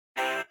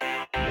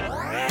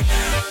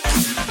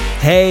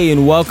Hey,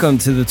 and welcome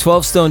to the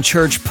 12 Stone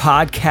Church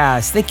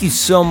podcast. Thank you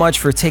so much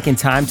for taking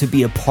time to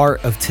be a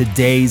part of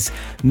today's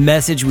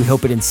message. We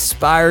hope it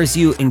inspires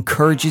you,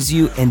 encourages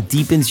you, and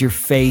deepens your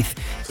faith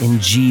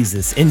in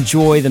Jesus.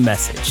 Enjoy the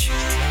message.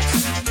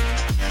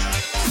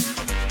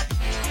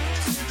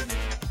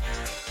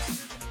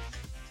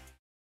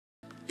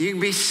 You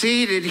can be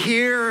seated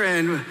here,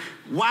 and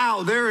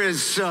wow, there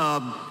is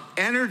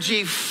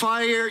energy,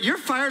 fire. You're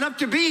fired up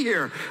to be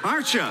here,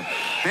 aren't you?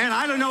 Man,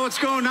 I don't know what's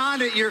going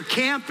on at your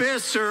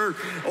campus or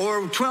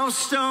 12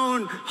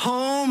 Stone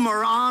home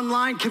or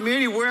online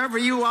community, wherever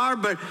you are,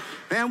 but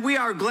man, we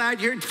are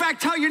glad you're. In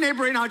fact, tell your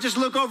neighbor right now, just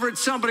look over at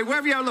somebody,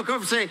 wherever you are, look over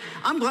and say,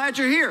 I'm glad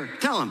you're here.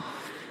 Tell them,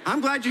 I'm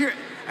glad you're here.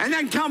 And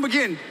then tell them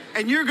again,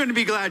 and you're going to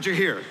be glad you're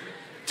here.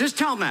 Just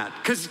tell them that,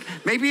 because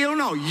maybe you don't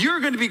know. You're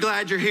going to be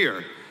glad you're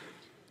here.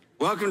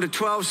 Welcome to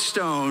 12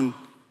 Stone.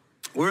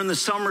 We're in the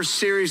summer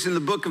series in the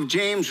book of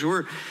James.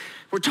 We're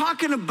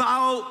talking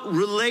about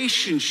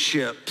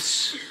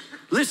relationships.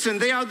 Listen,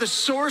 they are the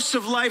source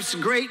of life's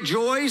great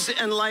joys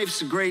and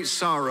life's great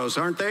sorrows,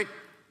 aren't they?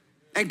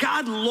 And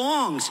God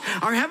longs,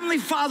 our Heavenly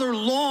Father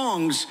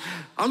longs,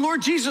 our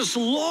Lord Jesus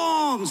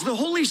longs, the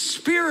Holy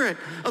Spirit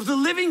of the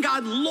living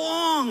God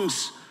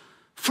longs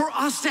for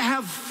us to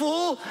have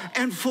full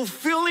and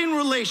fulfilling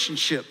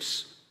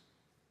relationships.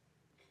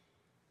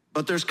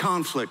 But there's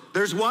conflict.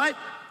 There's what?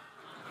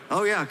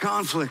 Oh yeah,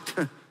 conflict.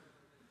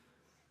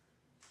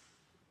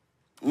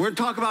 We're gonna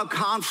talk about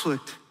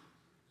conflict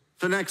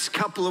for the next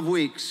couple of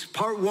weeks.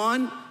 Part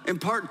 1 and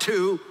part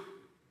 2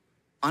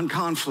 on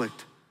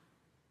conflict.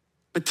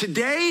 But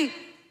today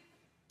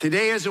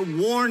is a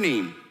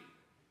warning.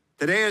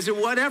 Today is a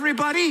what,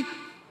 everybody?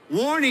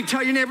 Warning.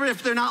 Tell your neighbor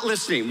if they're not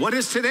listening. What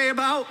is today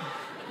about?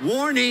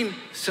 Warning.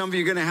 Some of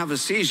you are gonna have a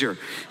seizure.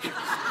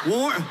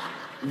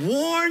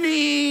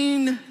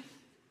 Warning.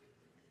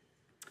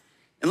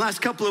 In the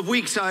last couple of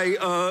weeks, I,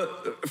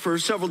 for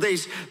several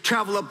days,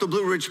 traveled up the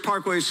Blue Ridge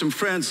Parkway with some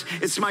friends.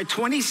 It's my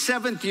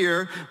 27th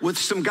year with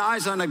some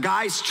guys on a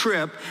guys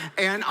trip.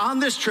 And on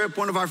this trip,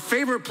 one of our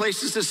favorite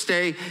places to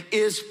stay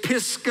is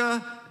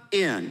Pisgah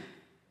Inn.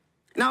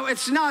 Now,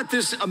 it's not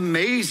this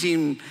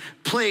amazing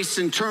place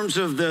in terms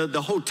of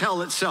the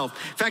hotel itself.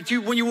 In fact,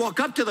 when you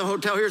walk up to the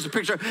hotel, here's a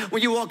picture.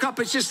 When you walk up,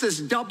 it's just this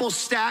double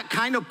stack,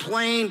 kind of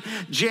plain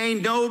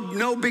Jane,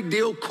 no big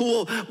deal,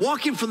 cool.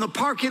 Walking from the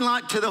parking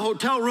lot to the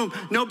hotel room,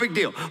 no big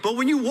deal. But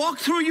when you walk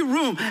through your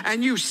room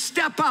and you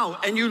step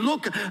out and you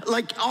look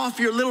like off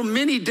your little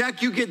mini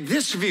deck, you get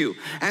this view.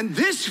 And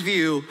this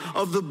view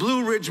of the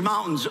Blue Ridge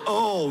Mountains,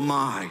 oh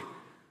my.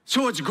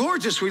 So it's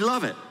gorgeous, we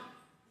love it.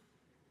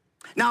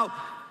 Now,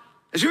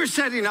 as we were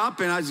setting up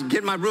and I was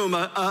getting my room,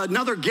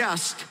 another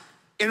guest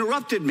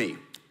interrupted me.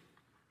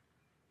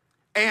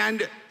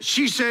 And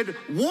she said,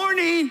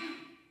 warning,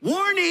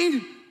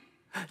 warning,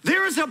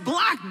 there is a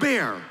black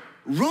bear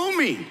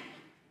roaming.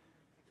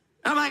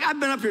 I'm like, I've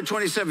been up here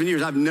 27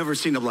 years. I've never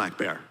seen a black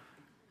bear.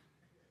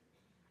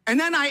 And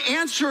then I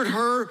answered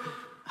her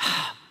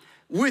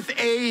with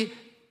a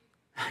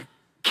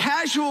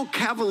casual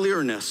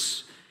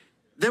cavalierness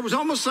that was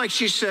almost like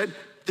she said,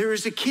 there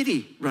is a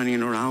kitty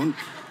running around.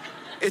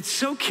 It's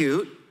so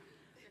cute.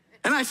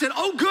 And I said,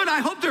 oh, good, I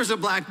hope there's a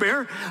black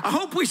bear. I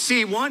hope we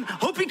see one.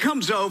 Hope he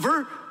comes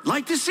over.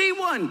 Like to see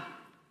one.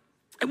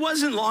 It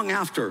wasn't long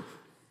after.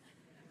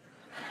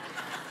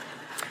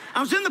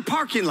 I was in the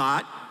parking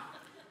lot,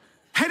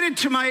 headed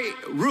to my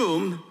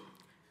room,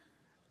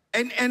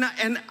 and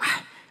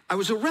I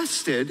was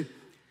arrested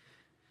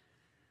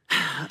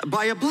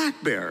by a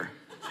black bear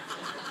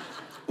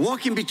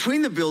walking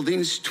between the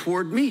buildings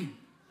toward me.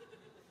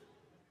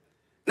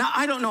 Now,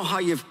 I don't know how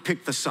you've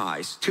picked the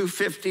size,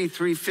 250,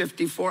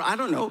 354, I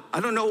don't know,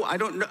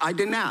 I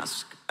didn't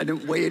ask, I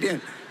didn't weigh it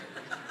in.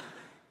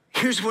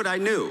 Here's what I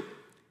knew.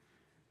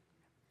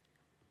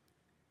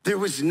 There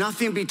was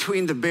nothing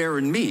between the bear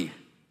and me.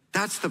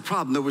 That's the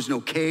problem. There was no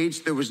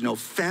cage, there was no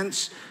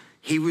fence.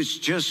 He was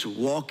just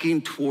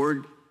walking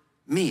toward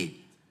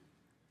me.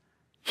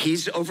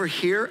 He's over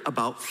here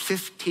about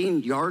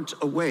 15 yards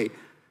away.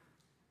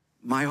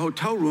 My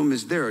hotel room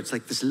is there. It's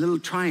like this little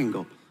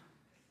triangle.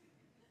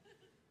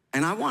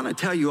 And I want to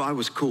tell you, I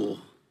was cool.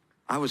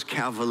 I was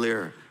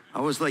cavalier.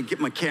 I was like, get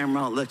my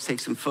camera out, let's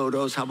take some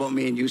photos. How about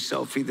me and you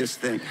selfie this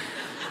thing?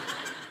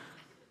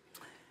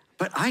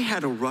 But I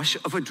had a rush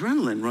of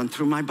adrenaline run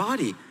through my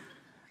body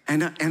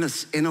and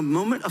a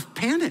moment of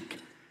panic.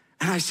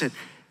 And I said,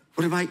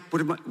 what am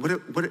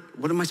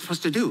I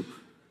supposed to do?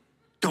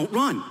 Don't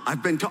run. How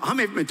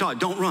many have been taught,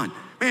 don't run.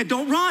 Man,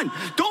 don't run.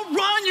 Don't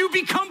run, you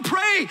become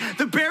prey.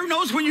 The bear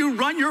knows when you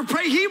run, you're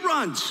prey, he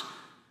runs.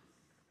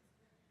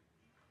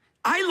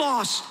 I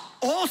lost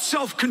all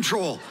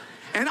self-control,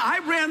 and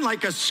I ran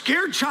like a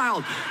scared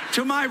child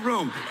to my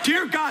room.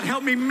 Dear God,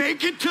 help me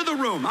make it to the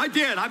room. I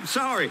did, I'm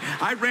sorry.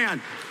 I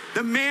ran.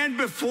 The man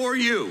before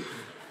you.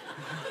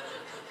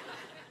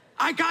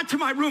 I got to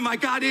my room, I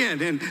got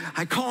in, and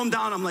I calmed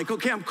down. I'm like,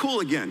 okay, I'm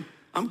cool again.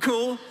 I'm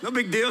cool, no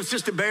big deal, it's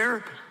just a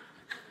bear.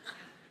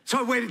 So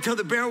I waited till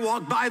the bear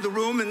walked by the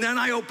room, and then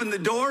I opened the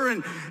door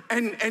and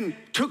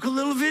took a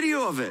little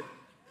video of it.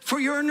 for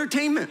your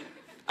entertainment.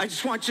 I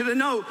just want you to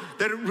know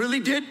that it really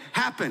did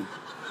happen.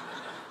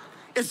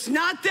 It's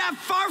not that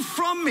far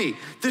from me.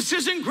 This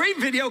isn't great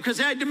video because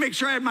I had to make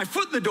sure I had my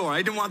foot in the door.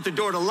 I didn't want the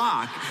door to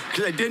lock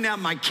because I didn't have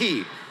my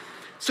key.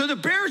 So the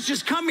bear's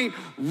just coming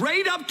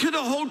right up to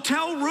the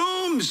hotel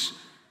rooms.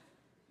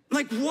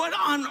 Like, what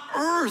on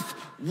earth?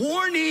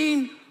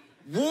 Warning,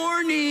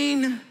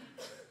 warning.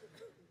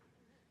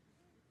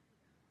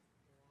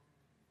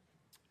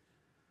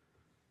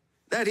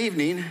 That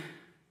evening,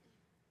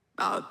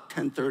 about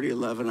 10:30,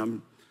 11,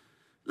 I'm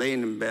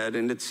laying in bed,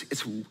 and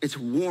it's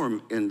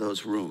warm in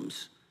those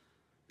rooms.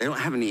 They don't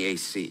have any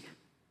AC.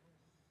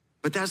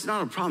 But that's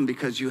not a problem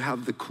because you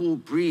have the cool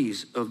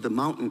breeze of the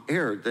mountain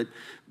air that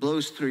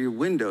blows through your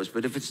windows.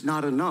 But if it's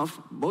not enough,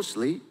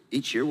 mostly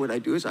each year what I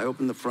do is I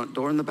open the front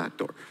door and the back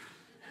door.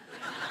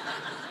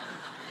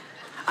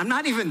 I'm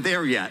not even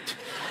there yet.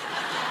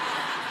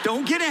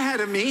 Don't get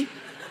ahead of me.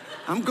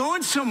 I'm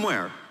going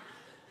somewhere.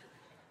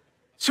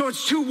 So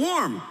it's too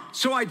warm.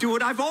 So I do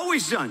what I've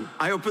always done.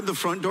 I open the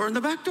front door and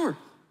the back door.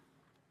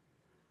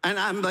 And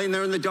I'm laying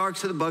there in the dark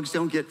so the bugs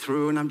don't get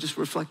through, and I'm just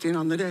reflecting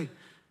on the day.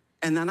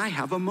 And then I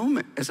have a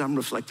moment as I'm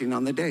reflecting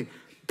on the day.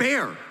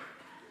 Bear,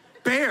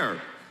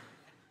 bear.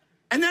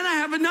 And then I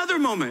have another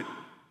moment.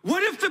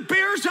 What if the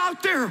bear's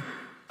out there?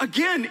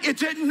 Again,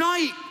 it's at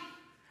night.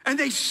 And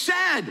they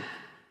said,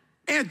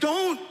 and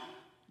don't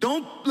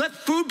let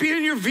food be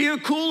in your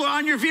vehicle or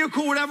on your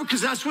vehicle, whatever,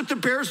 because that's what the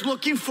bear's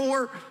looking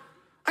for.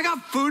 I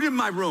got food in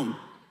my room.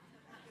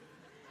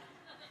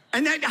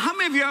 And then, how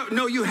many of you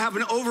know you have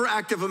an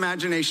overactive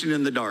imagination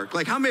in the dark?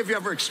 Like, how many of you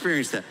ever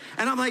experienced that?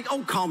 And I'm like,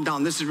 oh, calm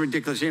down. This is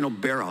ridiculous. There ain't no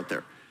bear out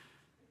there.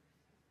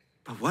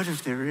 But what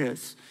if there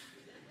is?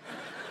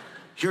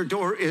 Your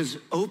door is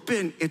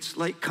open. It's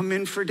like, come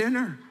in for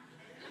dinner.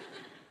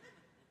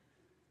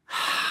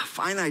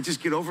 Finally, I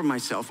just get over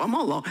myself. I'm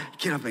all alone.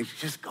 Get up and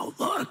just go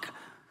look.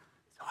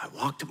 So I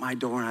walk to my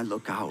door and I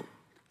look out.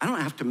 I don't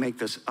have to make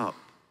this up.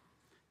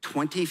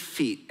 20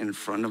 feet in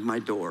front of my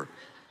door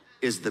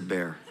is the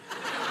bear.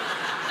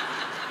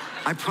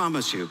 I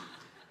promise you.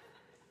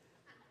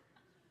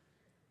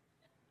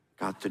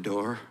 Got the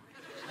door,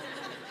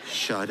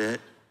 shut it,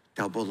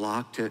 double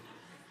locked it,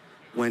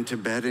 went to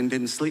bed and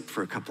didn't sleep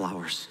for a couple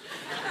hours.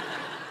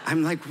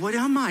 I'm like, what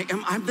am I?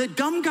 I'm the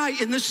dumb guy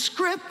in the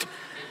script.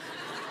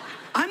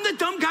 I'm the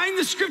dumb guy in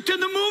the script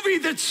in the movie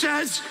that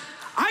says,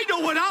 I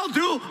know what I'll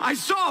do. I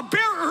saw a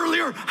bear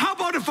earlier. How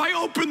about if I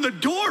open the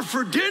door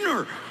for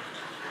dinner?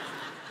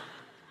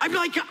 I'm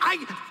like,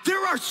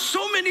 there are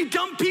so many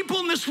dumb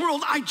people in this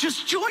world. I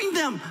just joined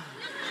them.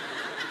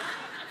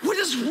 What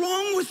is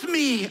wrong with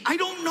me? I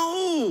don't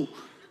know.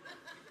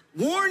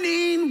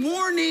 Warning,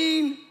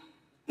 warning.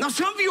 Now,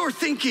 some of you are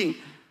thinking,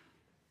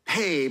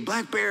 hey,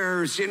 black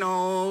bears, you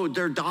know,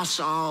 they're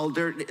docile.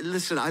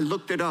 Listen, I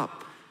looked it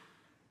up.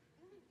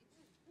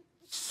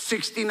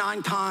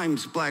 69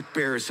 times black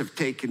bears have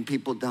taken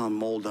people down,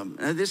 mauled them.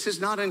 Now, this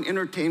is not an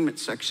entertainment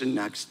section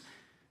next.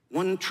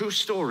 One true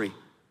story.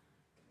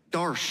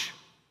 Darsh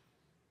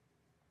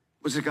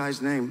was the guy's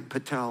name,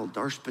 Patel,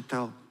 Darsh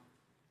Patel,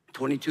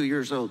 22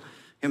 years old.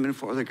 Him and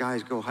 4 other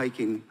guys go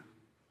hiking.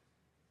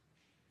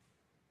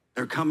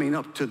 They're coming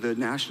up to the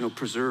National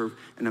Preserve,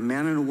 and a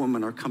man and a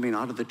woman are coming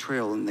out of the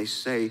trail, and they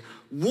say,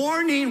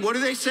 warning, what do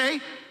they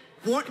say?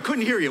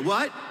 Couldn't hear you,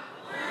 what?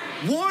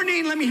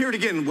 Warning, let me hear it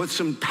again with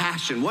some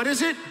passion. What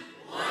is it?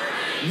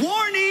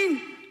 Warning,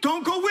 warning,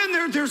 don't go in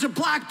there, there's a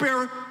black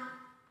bear.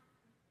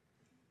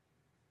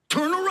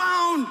 Turn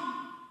around.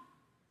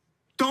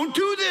 Don't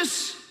do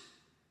this.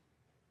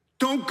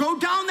 Don't go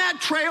down that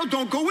trail.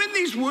 Don't go in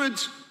these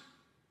woods.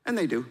 And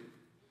they do.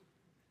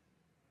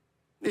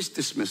 They just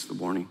dismiss the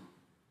warning.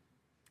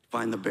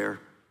 Find the bear,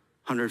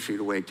 100 feet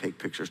away, take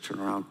pictures, turn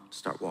around,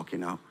 start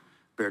walking out.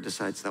 Bear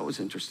decides that was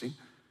interesting.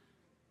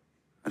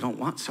 I don't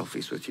want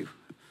selfies with you.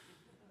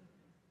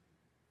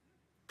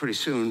 Pretty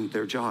soon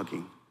they're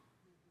jogging.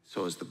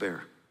 So is the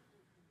bear.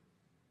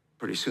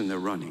 Pretty soon they're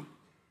running.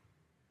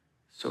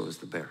 So is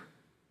the bear.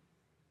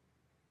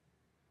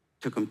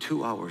 Took him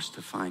 2 hours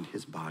to find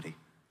his body,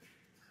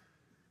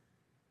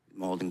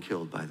 mauled and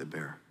killed by the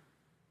bear.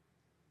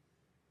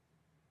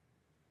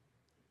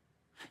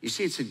 You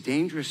see, it's a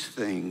dangerous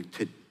thing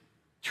to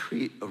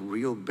treat a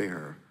real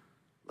bear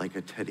like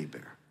a teddy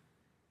bear.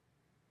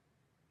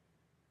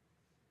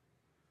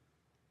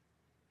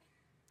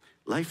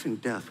 Life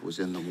and death was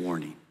in the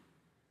warning.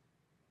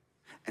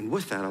 And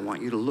with that, I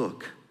want you to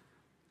look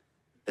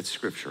at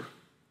Scripture.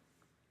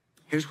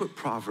 Here's what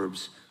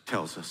Proverbs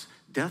tells us.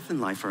 Death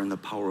and life are in the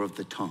power of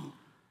the tongue.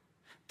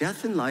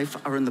 Death and life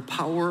are in the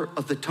power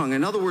of the tongue.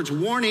 In other words,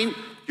 warning,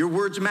 your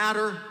words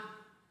matter.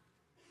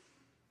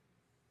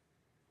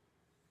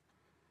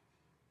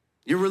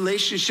 Your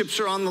relationships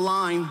are on the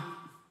line.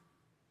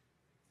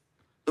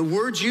 The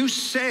words you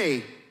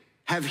say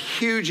have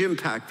huge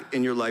impact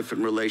in your life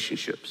and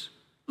relationships.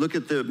 Look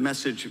at the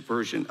Message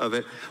version of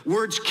it.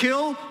 Words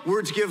kill,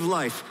 words give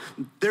life.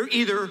 They're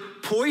either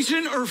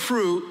poison or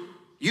fruit,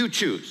 you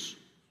choose.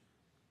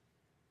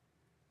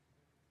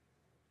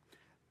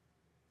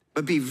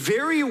 But be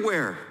very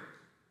aware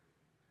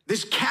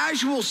This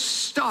casual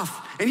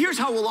stuff. And here's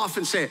how we'll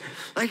often say it.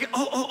 Like,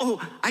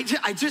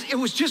 it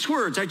was just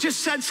words. I just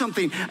said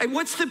something.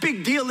 What's the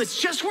big deal? It's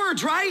just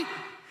words, right?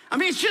 I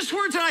mean, it's just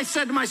words that I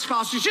said to my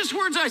spouse. It's just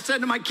words I said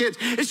to my kids.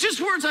 It's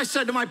just words I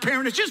said to my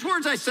parent. It's just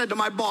words I said to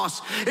my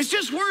boss. It's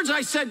just words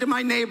I said to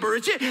my neighbor.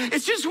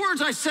 It's just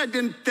words I said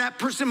to that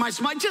person in my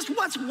smile. Just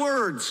what's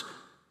words?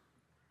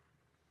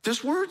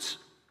 Just words?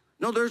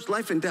 No, there's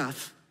life and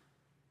death.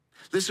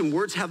 Listen,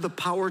 words have the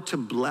power to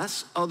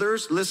bless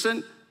others.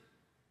 Listen.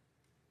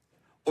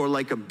 Or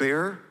like a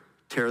bear,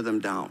 tear them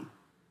down.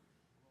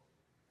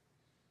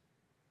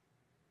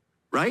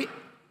 Right?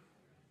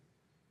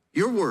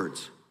 Your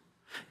words.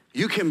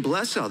 You can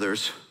bless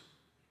others,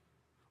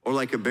 or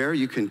like a bear,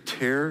 you can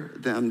tear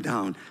them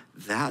down.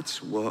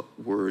 That's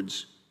what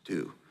words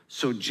do.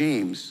 So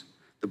James,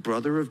 the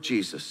brother of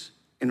Jesus,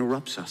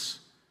 interrupts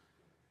us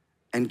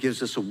and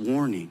gives us a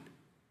warning.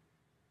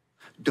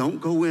 Don't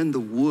go in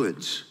the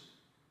woods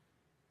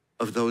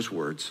of those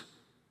words.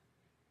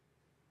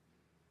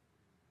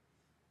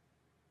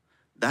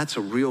 That's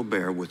a real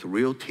bear with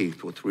real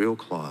teeth, with real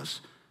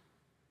claws.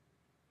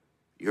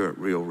 You're at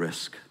real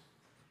risk.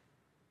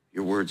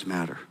 Your words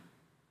matter.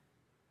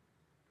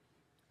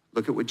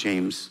 Look at what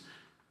James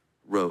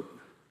wrote.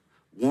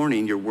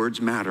 Warning, your words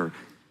matter.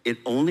 It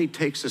only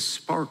takes a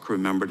spark,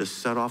 remember, to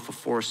set off a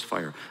forest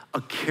fire. A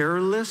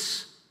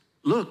careless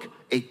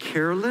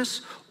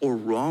or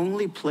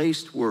wrongly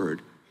placed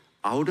word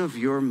out of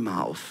your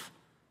mouth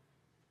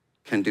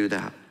can do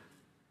that.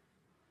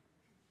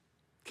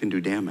 Can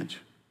do damage.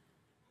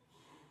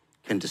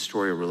 Can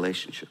destroy a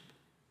relationship.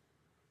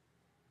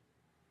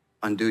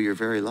 Undo your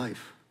very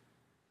life.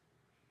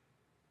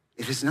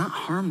 It is not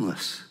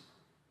harmless.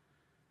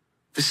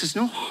 This is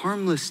no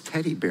harmless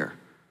teddy bear.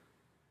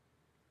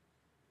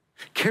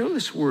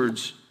 Careless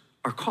words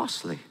are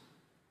costly.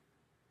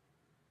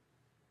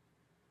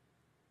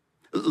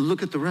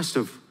 Look at the rest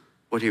of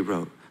what he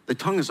wrote. The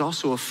tongue is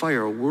also a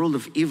fire, a world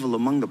of evil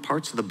among the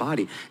parts of the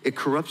body. It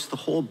corrupts the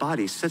whole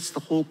body, sets the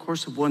whole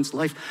course of one's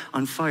life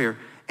on fire,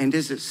 and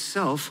is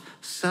itself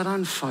set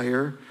on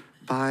fire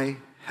by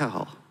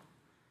hell.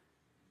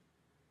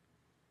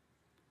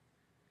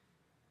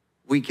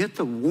 We get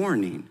the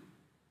warning,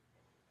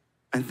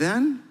 and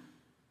then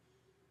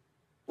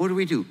what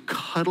do?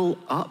 Cuddle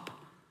up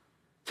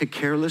to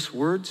careless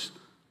words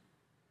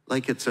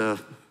like it's go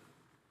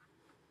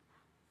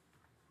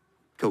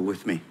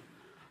with me,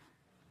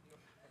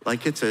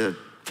 like it's a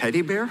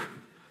teddy bear?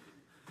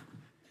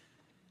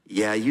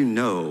 Yeah, you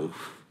know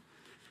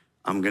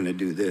I'm gonna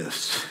do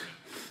this.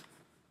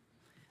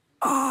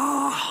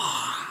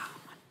 Oh.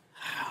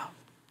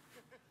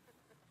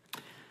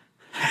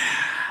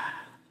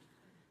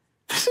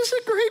 This is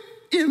a great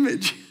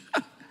image.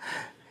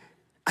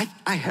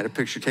 I had a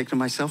picture taken of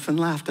myself and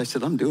laughed. I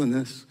said, I'm doing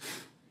this.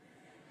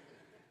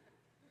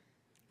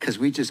 Because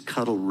we just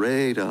cuddle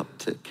right up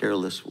to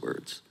careless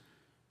words.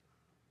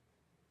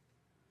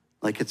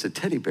 Like it's a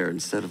teddy bear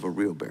instead of a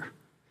real bear.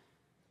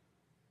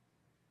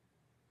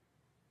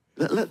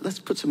 Let's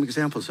put some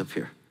examples up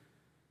here.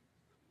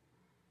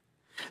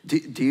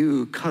 Do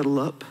you cuddle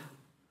up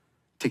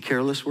to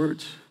careless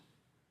words?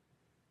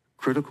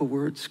 Critical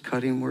words,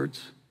 cutting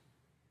words?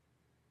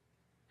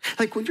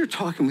 Like when you're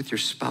talking with your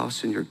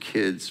spouse and your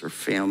kids or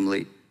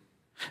family,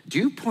 do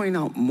you point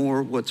out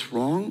more what's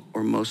wrong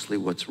or mostly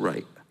what's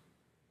right?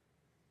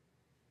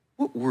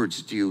 What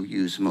words do you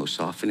use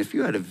most often? If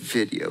you had a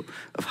video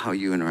of how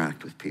you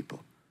interact with people,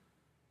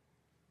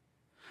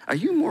 are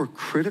you more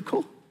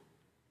critical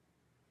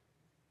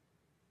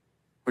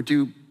or do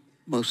you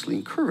mostly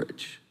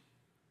encourage?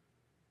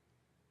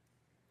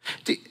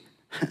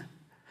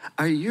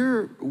 Are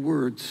your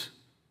words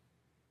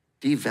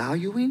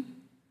devaluing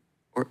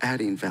or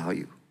adding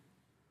value?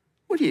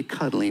 What are you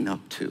cuddling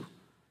up to?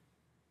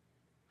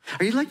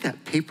 Are you like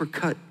that paper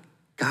cut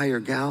guy or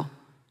gal?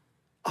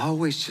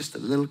 Always just a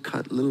little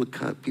cut, little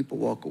cut. People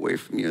walk away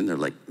from you and they're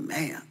like,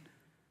 man.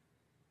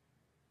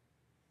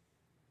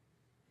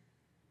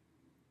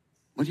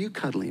 What are you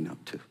cuddling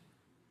up to?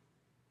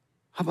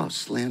 How about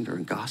slander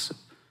and gossip?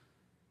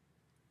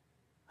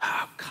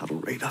 I'll cuddle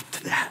right up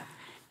to that.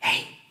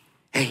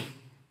 Hey,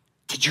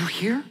 did you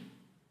hear?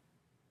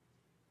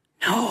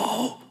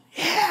 No,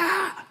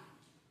 yeah.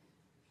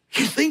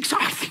 You think so?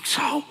 I think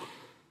so.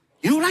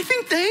 You know what I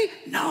think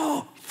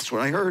No, that's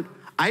what I heard.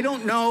 I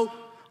don't know.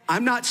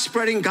 I'm not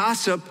spreading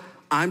gossip.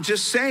 I'm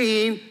just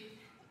saying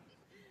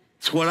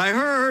it's what I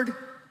heard.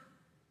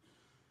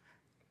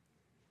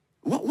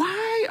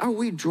 Why are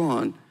we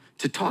drawn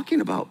to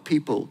talking about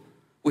people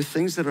with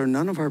things that are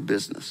none of our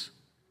business?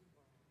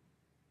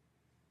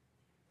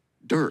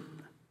 Dirt.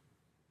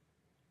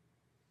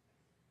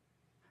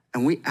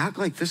 And we act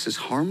like this is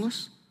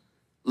harmless,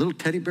 little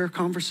teddy bear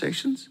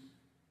conversations,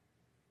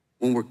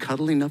 when we're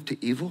cuddling up to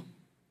evil?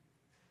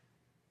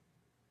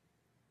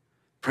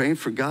 Praying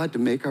for God to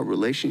make our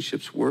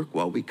relationships work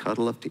while we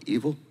cuddle up to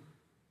evil?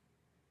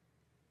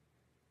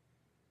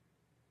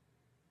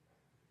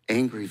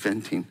 Angry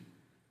venting.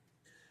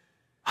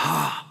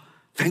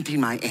 Venting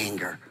my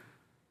anger.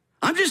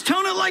 I'm just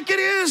telling it like it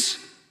is.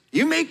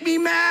 You make me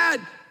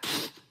mad.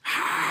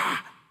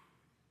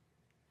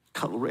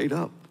 Cuddle right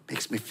up.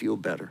 Makes me feel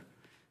better.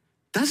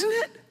 Doesn't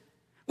it?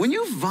 When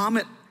you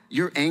vomit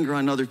your anger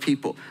on other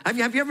people, have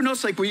you ever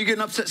noticed, like, when you get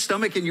an upset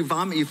stomach and you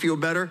vomit, you feel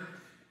better?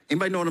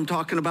 Anybody know what I'm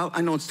talking about?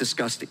 I know it's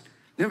disgusting.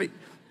 The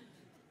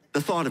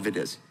thought of it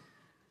is.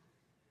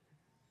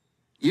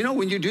 You know,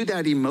 when you do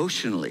that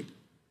emotionally,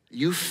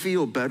 you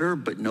feel better,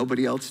 but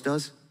nobody else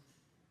does.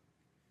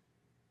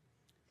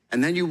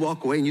 And then you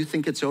walk away and you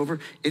think it's over.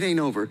 It ain't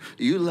over.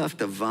 You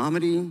left a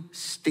vomiting,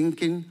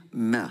 stinking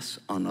mess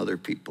on other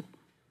people.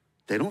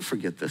 They don't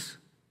forget this.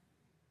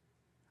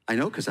 I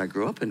know, because I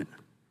grew up in it.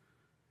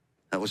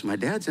 That was my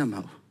dad's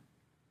MO.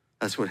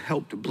 That's what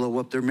helped to blow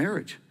up their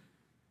marriage.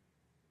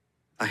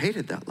 I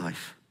hated that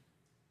life.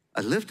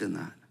 I lived in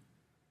that.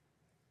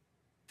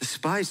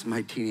 Despised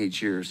my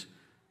teenage years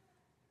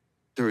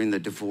during the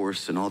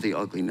divorce and all the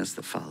ugliness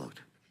that followed.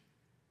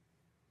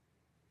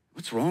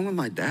 What's wrong with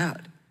my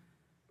dad?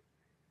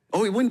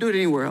 Oh, he wouldn't do it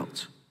anywhere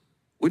else.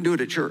 Wouldn't do it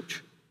at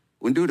church.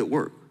 Wouldn't do it at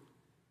work.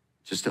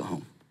 Just at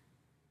home.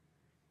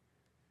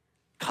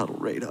 Cuddle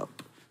right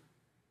up.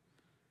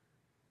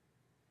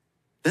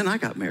 Then I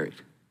got married.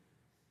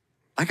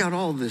 I got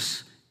all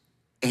this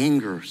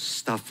anger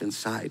stuff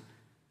inside.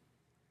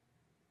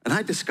 And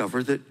I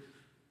discovered that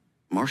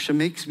Marcia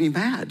makes me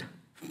mad.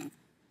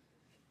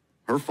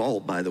 Her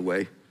fault, by the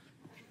way.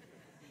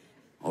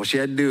 All she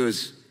had to do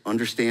is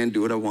understand,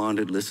 do what I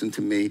wanted, listen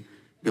to me,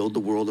 build the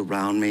world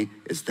around me.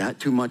 Is that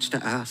too much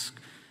to ask?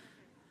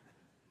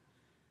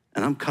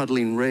 And I'm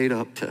cuddling right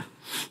up to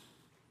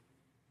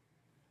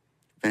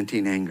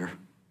venting anger.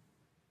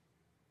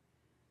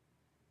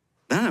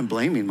 Then I'm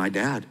blaming my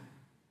dad.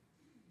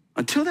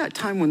 Until that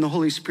time when the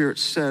Holy Spirit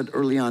said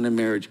early on in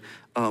marriage,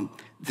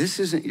 this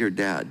isn't your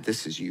dad,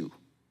 this is you.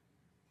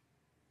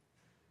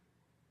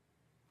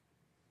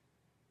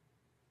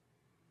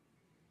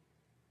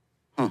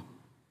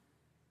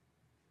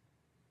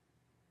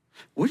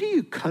 What are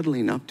you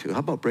cuddling up to? How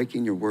about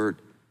breaking your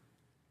word?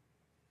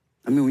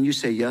 I mean, when you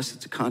say yes,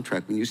 it's a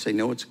contract. When you say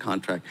no, it's a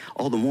contract.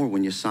 All the more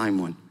when you sign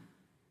one.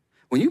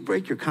 When you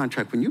break your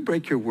contract, when you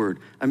break your word,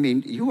 I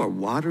mean, you are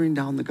watering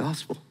down the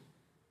gospel.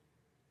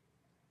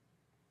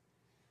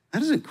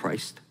 That isn't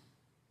Christ.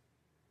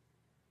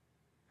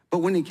 But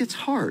when it gets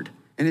hard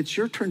and it's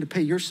your turn to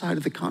pay your side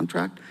of the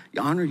contract,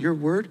 you honor your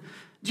word,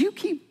 do you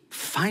keep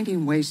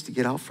finding ways to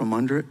get out from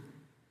under it?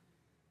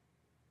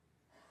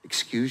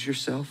 Excuse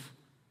yourself?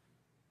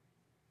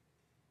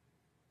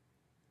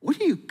 What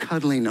are you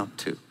cuddling up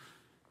to?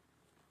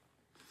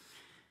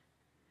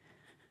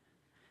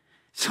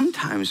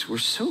 Sometimes we're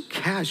so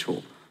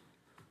casual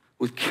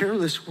with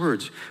careless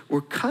words. We're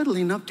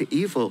cuddling up to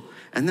evil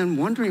and then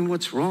wondering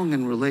what's wrong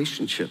in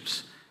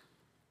relationships.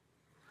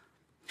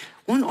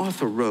 One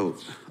author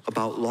wrote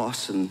about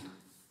loss in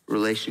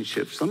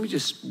relationships. Let me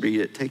just read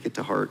it, take it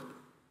to heart.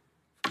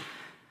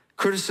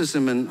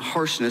 Criticism and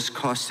harshness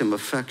cost him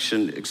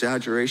affection.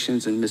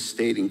 Exaggerations and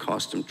misstating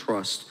cost him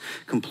trust.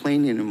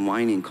 Complaining and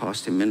whining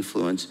cost him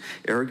influence.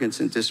 Arrogance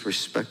and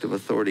disrespect of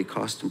authority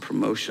cost him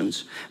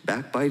promotions.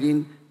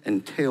 Backbiting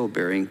and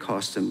tale-bearing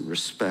cost him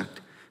respect.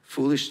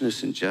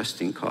 Foolishness and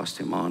jesting cost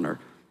him honor.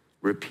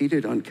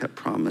 Repeated unkept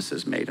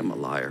promises made him a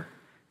liar.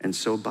 And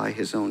so by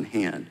his own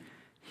hand,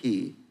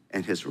 he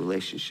and his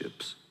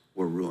relationships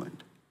were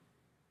ruined.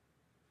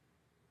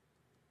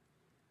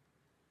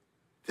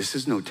 This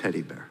is no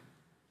teddy bear.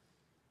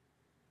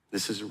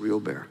 This is a real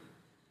bear.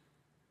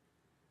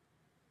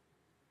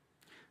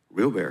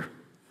 Real bear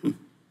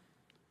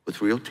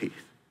with real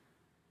teeth,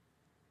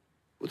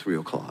 with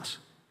real claws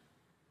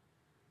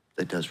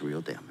that does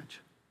real damage.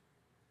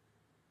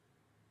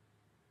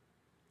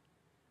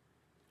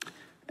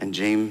 And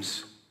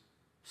James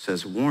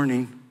says,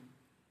 warning,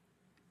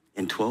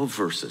 in 12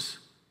 verses,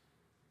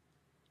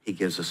 he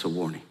gives us a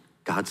warning.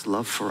 God's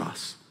love for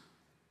us.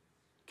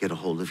 Get a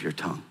hold of your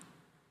tongue.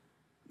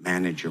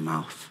 Manage your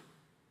mouth.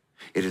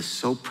 It is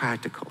so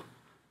practical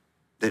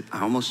that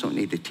I almost don't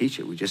need to teach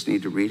it. We just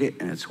need to read it,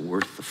 and it's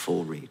worth the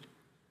full read.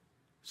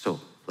 So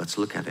let's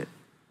look at it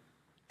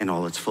in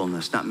all its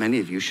fullness. Not many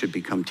of you should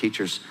become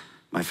teachers,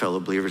 my fellow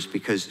believers,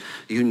 because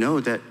you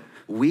know that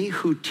we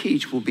who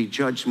teach will be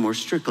judged more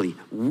strictly.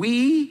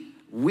 We,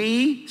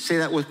 say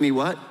that with me,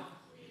 what?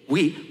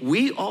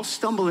 We all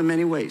stumble in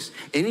many ways.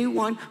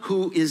 Anyone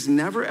who is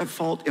never at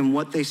fault in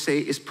what they say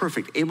is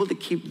perfect, able to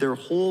keep their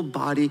whole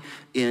body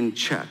in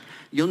check.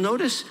 You'll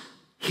notice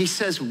he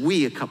says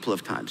we a couple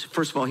of times.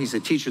 First of all, he's a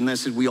teacher, and then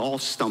says we all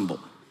stumble.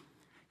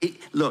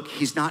 Look,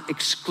 he's not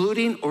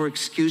excluding or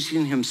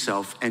excusing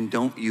himself, and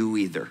don't you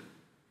either.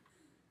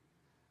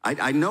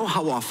 I know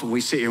how often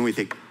we sit here and we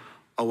think,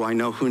 oh, I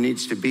know who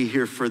needs to be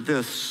here for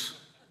this.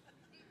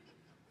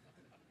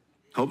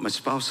 Hope my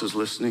spouse is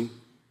listening.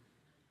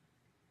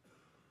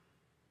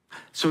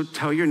 So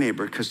tell your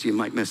neighbor, because you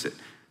might miss it,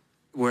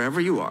 wherever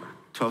you are,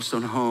 12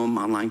 Stone Home,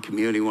 online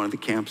community, one of the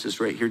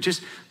campuses right here,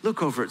 just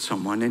look over at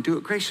someone and do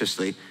it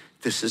graciously.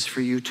 This is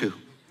for you too.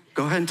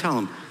 Go ahead and tell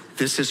them,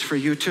 this is for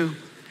you too.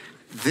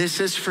 This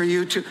is for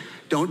you too.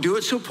 Don't do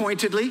it so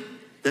pointedly.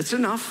 That's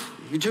enough.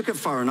 You took it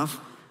far enough.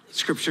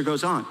 Scripture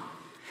goes on.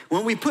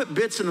 When we put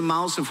bits in the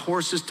mouths of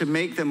horses to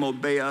make them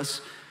obey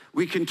us,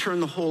 we can turn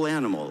the whole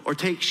animal. Or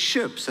take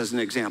ships as an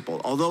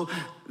example. Although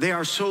they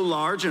are so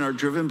large and are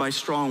driven by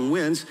strong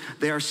winds,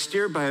 they are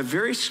steered by a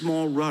very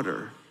small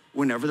rudder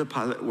wherever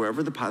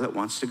the pilot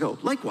wants to go.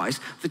 Likewise,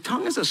 the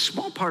tongue is a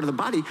small part of the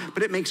body,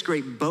 but it makes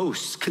great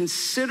boasts.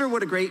 Consider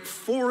what a great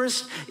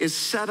forest is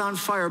set on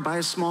fire by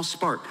a small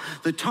spark.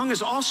 The tongue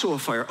is also a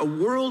fire, a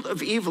world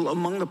of evil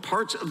among the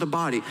parts of the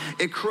body.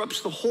 It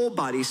corrupts the whole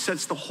body,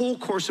 sets the whole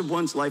course of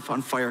one's life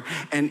on fire,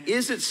 and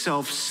is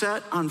itself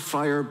set on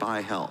fire by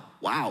hell.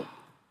 Wow.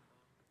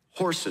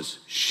 Horses,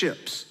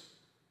 ships,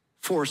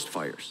 forest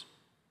fires.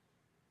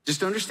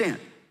 Just understand.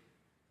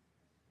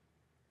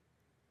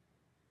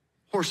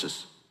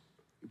 Horses,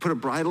 you put a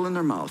bridle in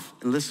their mouth,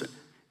 and listen,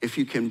 if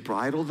you can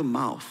bridle the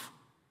mouth,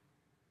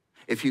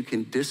 if you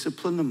can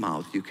discipline the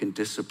mouth, you can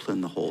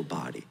discipline the whole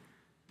body.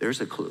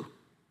 There's a clue.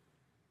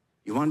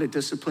 You want to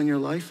discipline your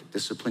life?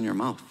 Discipline your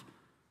mouth.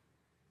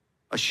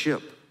 A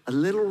ship, a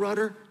little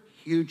rudder,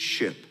 huge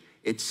ship.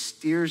 It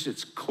steers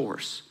its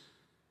course,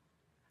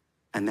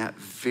 and that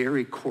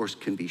very course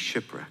can be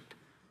shipwrecked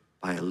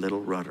by a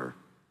little rudder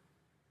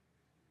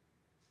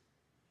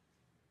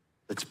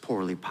that's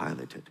poorly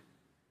piloted.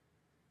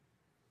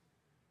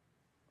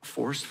 A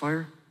forest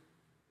fire,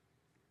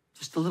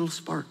 just a little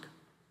spark.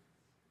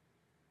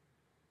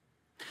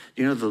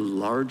 You know, the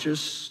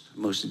largest,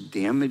 most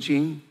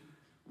damaging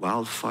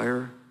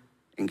wildfire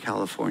in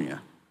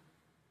California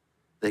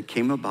that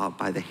came about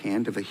by the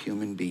hand of a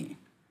human being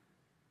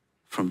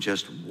from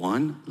just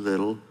one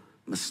little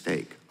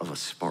mistake of a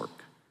spark.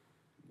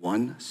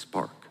 One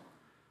spark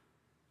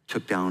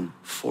took down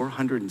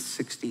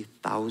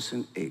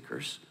 460,000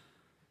 acres,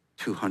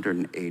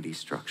 280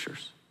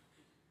 structures,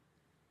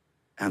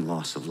 and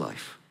loss of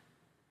life.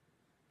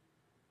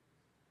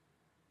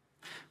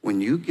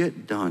 When you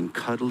get done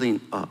cuddling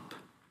up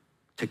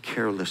to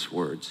careless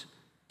words,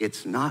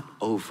 it's not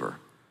over.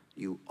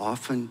 You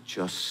often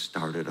just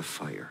started a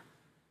fire.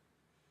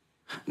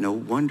 No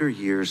wonder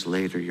years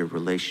later your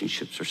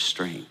relationships are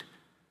strained,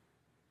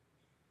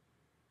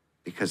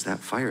 because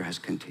that fire has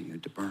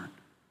continued to burn.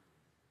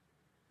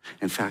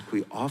 In fact,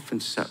 we often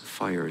set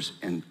fires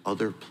in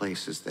other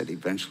places that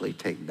eventually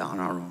take down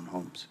our own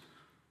homes.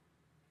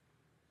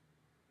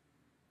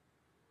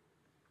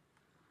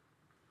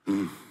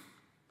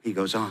 He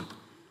goes on.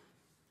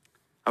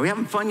 Are we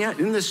having fun yet?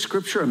 Isn't this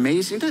scripture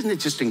amazing? Isn't it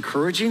just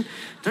encouraging?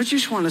 Don't you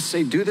just want to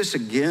say, do this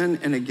again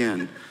and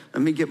again?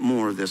 Let me get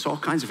more of this. All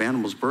kinds of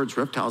animals, birds,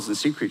 reptiles, and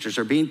sea creatures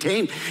are being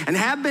tamed and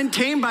have been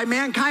tamed by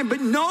mankind,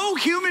 but no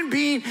human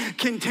being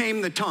can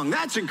tame the tongue.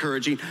 That's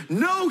encouraging.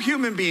 No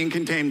human being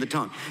can tame the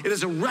tongue. It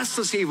is a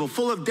restless evil,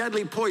 full of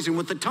deadly poison.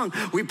 With the tongue,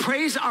 we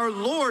praise our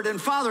Lord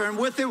and Father, and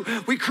with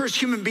it, we curse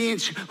human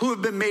beings who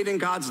have been made in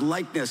God's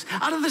likeness.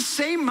 Out of the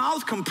same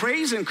mouth come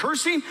praise and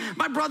cursing.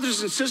 My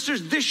brothers and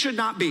sisters, this should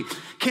not be.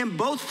 Can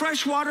both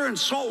fresh water and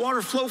salt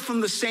water flow from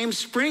the same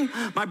spring?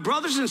 My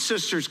brothers and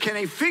sisters, can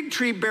a fig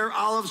tree bear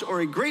olives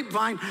or a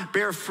grapevine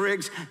bear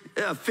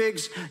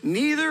figs?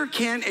 Neither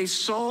can a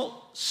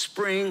salt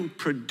spring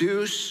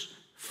produce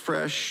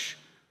fresh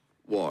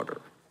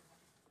water.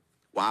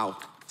 Wow.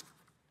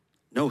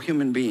 No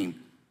human being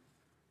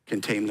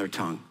can tame their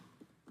tongue.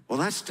 Well,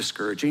 that's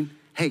discouraging.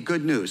 Hey,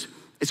 good news.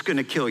 It's going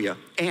to kill you,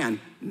 and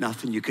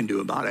nothing you can do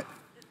about it.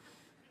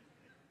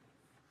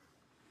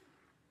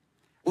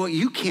 Well,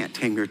 you can't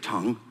tame your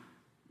tongue,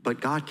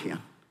 but God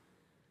can.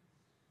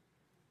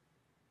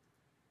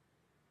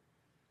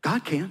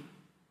 God can.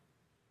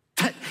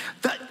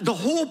 The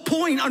whole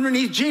point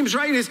underneath James,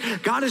 right, is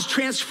God has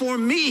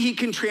transformed me. He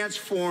can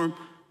transform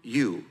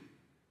you.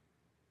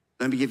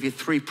 Let me give you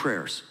 3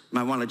 prayers. You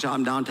might want to jot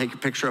them down, take a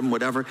picture of them,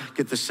 whatever.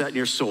 Get this set in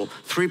your soul.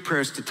 3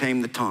 prayers to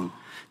tame the tongue.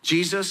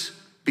 Jesus,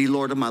 be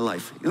Lord of my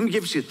life. Let me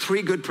give you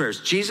 3 good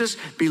prayers. Jesus,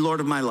 be Lord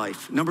of my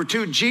life. Number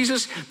 2,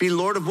 Jesus, be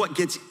Lord of what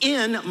gets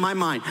in my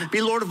mind.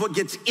 Be Lord of what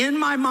gets in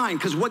my mind,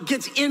 because what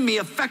gets in me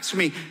affects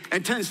me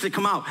and tends to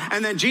come out.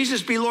 And then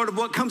Jesus, be Lord of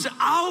what comes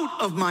out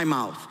of my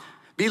mouth.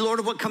 Be Lord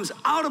of what comes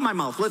out of my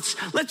mouth.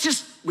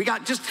 We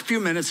got just a few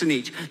minutes in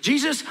each.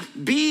 Jesus,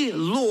 be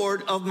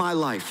Lord of my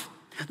life.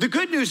 The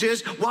good news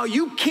is, while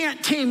you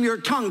can't tame your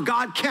tongue,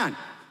 God can.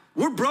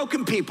 We're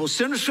broken people,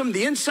 sinners from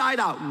the inside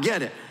out,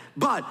 get it.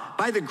 But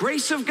by the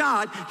grace of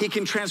God, he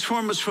can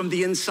transform us from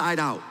the inside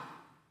out.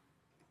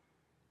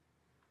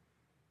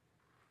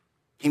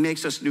 He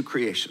makes us new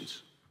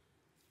creations.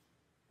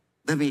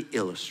 Let me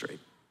illustrate.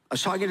 I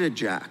was talking to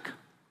Jack.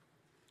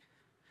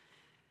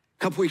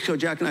 A couple weeks ago,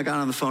 Jack and I got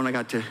on the phone. I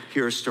got to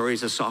hear his story.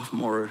 He's a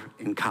sophomore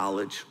in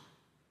college.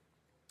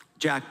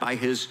 Jack, by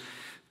his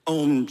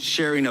own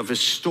sharing of his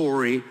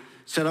story,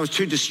 said I was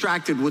too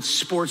distracted with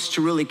sports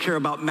to really care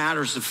about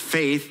matters of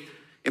faith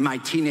in my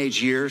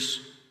teenage years.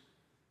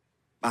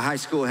 By high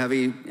school,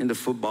 heavy into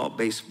football,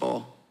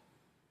 baseball.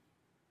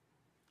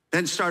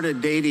 Then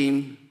started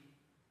dating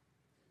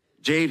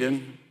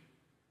Jaden.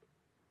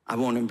 I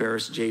won't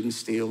embarrass Jaden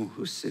Steele,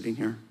 who's sitting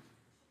here.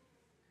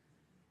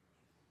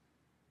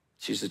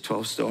 She's a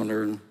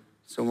 12-stoner and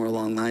somewhere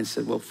along the line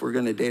said, well, if we're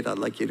gonna date, I'd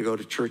like you to go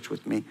to church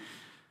with me.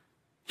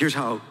 Here's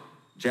how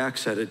Jack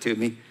said it to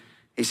me.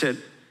 He said,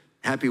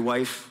 happy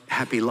wife,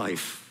 happy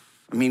life.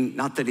 I mean,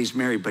 not that he's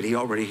married, but he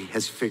already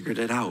has figured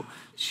it out.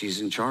 She's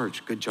in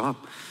charge, good job.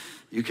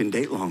 You can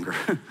date longer.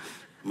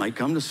 Might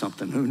come to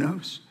something, who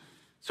knows?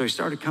 So he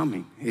started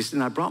coming. He said,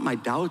 I brought my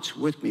doubts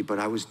with me, but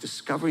I was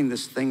discovering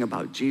this thing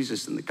about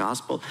Jesus and the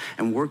gospel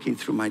and working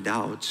through my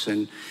doubts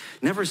and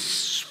never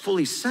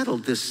fully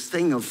settled this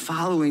thing of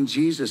following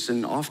Jesus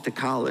and off to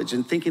college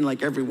and thinking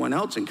like everyone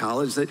else in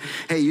college that,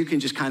 hey, you can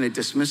just kind of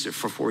dismiss it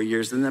for 4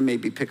 years and then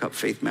maybe pick up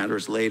Faith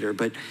Matters later.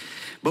 But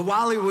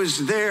while he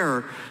was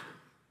there,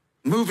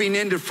 moving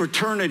into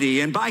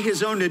fraternity, and by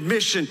his own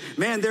admission,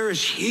 man, there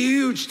is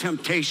huge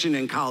temptation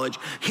in college,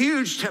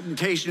 huge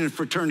temptation in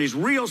fraternities,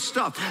 real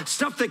stuff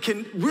that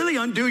can really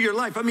undo your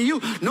life. I mean,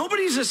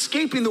 nobody's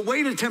escaping the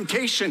weight of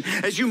temptation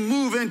as you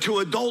move into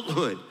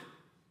adulthood. He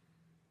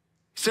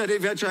said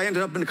eventually I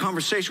ended up in a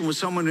conversation with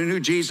someone who knew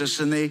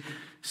Jesus, and they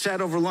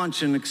sat over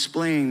lunch and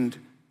explained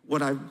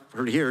what I've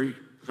heard here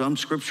from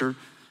Scripture.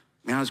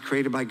 Man, I was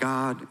created by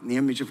God, in the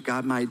image of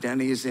God. My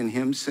identity is in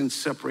him. Sin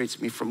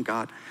separates me from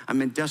God. I'm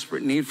in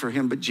desperate need for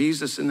him, but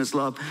Jesus in his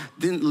love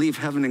didn't leave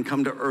heaven and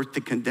come to earth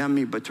to condemn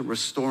me, but to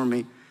restore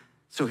me.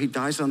 So he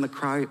dies on the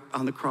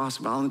cross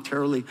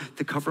voluntarily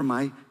to cover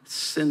my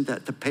sin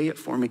debt, to pay it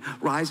for me,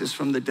 rises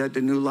from the dead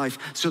to new life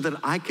so that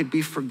I could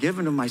be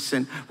forgiven of my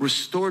sin,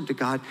 restored to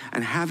God,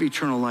 and have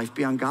eternal life,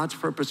 be on God's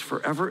purpose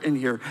forever in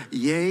here.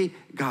 Yay,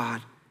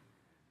 God.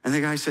 And the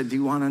guy said, do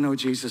you want to know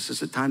Jesus?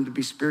 Is it time to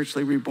be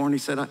spiritually reborn? He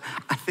said,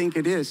 I think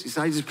it is. He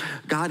said,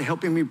 God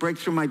helping me break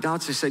through my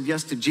doubts. I said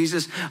yes to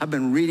Jesus. I've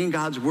been reading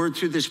God's word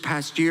through this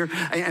past year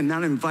and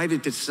now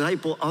invited to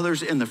disciple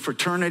others in the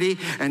fraternity.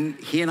 And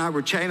he and I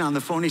were chatting on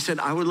the phone. He said,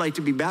 I would like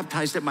to be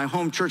baptized at my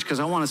home church because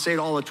I want to say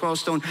to all the 12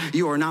 Stone,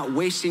 you are not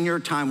wasting your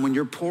time when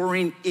you're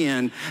pouring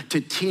in to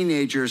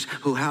teenagers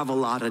who have a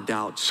lot of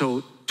doubt.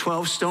 So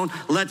 12 Stone,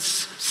 let's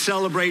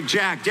celebrate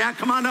Jack. Jack,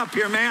 come on up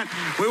here, man.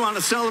 We want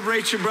to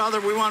celebrate you,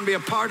 brother. We want to be a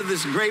part of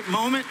this great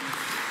moment.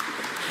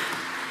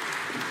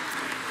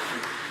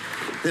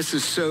 This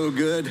is so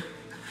good.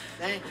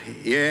 Thank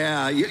you.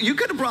 Yeah, you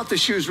could have brought the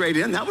shoes right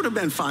in. That would have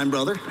been fine,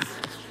 brother.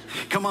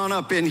 Come on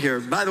up in here.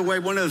 By the way,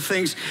 one of the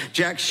things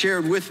Jack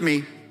shared with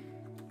me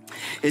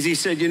is he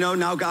said,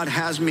 now God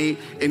has me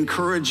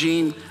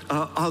encouraging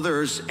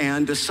others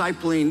and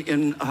discipling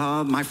in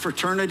my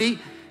fraternity.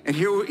 And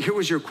here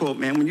was your quote,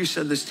 man. When you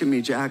said this to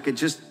me, Jack, it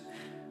just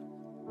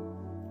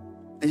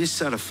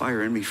set a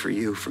fire in me for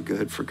you, for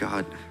good, for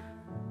God.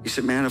 You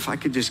said, man, if I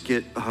could just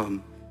get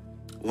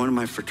one of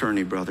my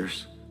fraternity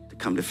brothers to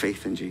come to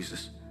faith in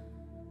Jesus,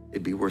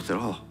 it'd be worth it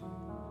all.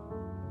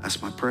 That's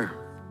my prayer.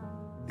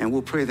 And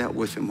we'll pray that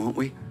with him, won't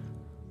we?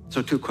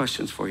 So 2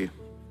 questions for you.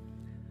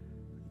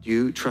 Do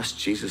you trust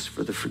Jesus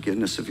for the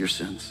forgiveness of your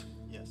sins?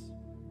 Yes.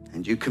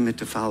 And you commit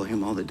to follow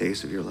him all the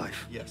days of your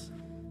life? Yes.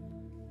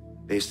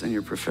 Based on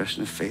your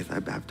profession of faith, I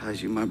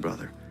baptize you, my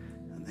brother,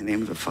 in the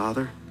name of the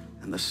Father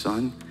and the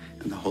Son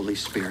and the Holy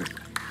Spirit.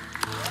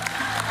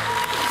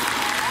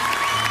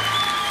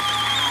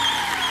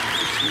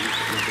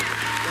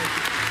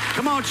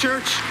 Come on,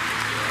 church.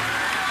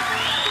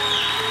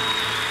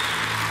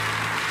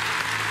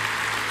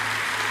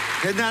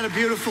 Isn't that a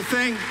beautiful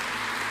thing?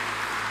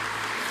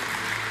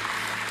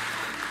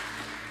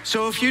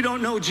 So if you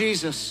don't know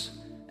Jesus,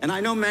 and I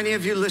know many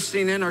of you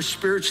listening in are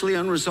spiritually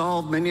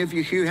unresolved. Many of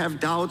you here have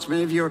doubts.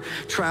 Many of you are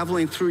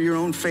traveling through your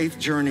own faith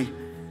journey.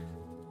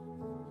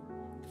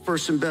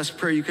 First and best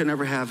prayer you can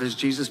ever have is,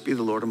 Jesus, be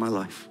the Lord of my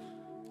life.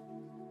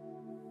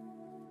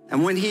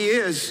 And when he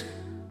is,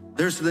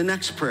 there's the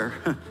next prayer.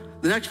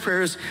 The next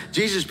prayer is,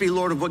 Jesus, be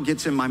Lord of what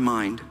gets in my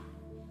mind.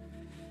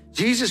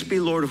 Jesus, be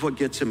Lord of what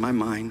gets in my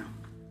mind.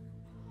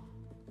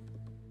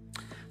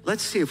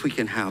 Let's see if we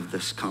can have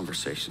this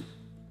conversation.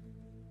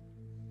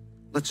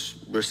 Let's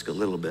risk a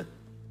little bit.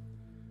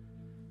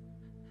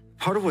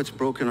 Part of what's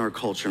broken our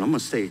culture, and I'm gonna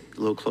stay a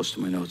little close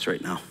to my notes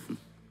right now.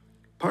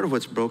 Part of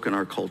what's broken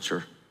our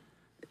culture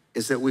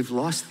is that we've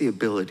lost the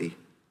ability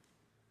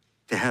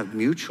to have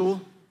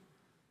mutual,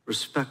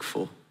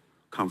 respectful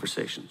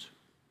conversations.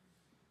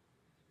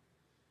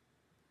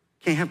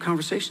 Can't have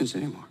conversations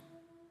anymore.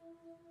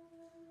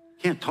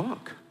 Can't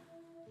talk.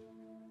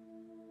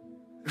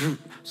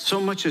 So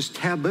much is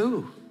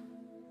taboo.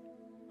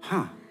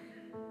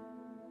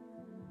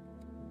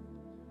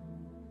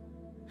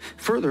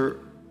 Further,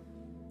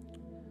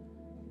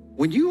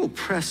 when you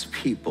oppress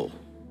people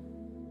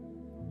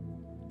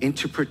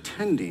into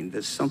pretending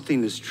that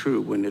something is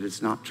true when it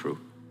is not true,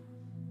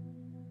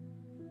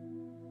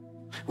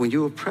 when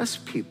you oppress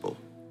people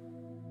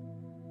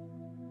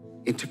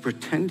into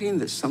pretending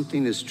that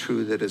something is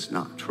true that is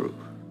not true,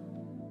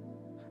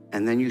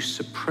 and then you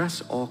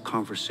suppress all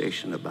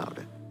conversation about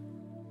it,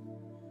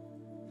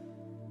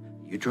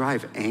 you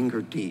drive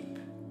anger deep,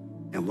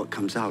 and what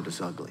comes out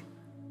is ugly.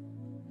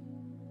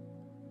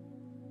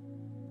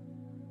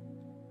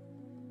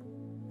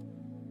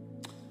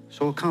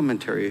 So a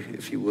commentary,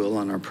 if you will,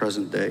 on our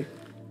present day.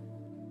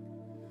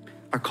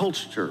 Our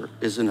culture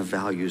isn't a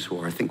values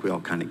war. I think we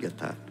all kind of get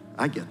that.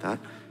 I get that.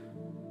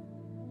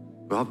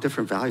 We all have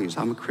different values.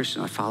 I'm a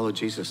Christian. I follow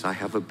Jesus. I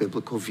have a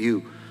biblical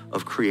view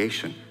of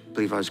creation. I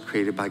believe I was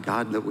created by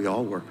God and that we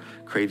all were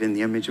created in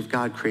the image of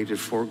God, created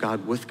for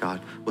God,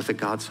 with a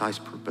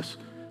God-sized purpose.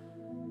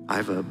 I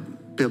have a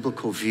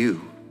biblical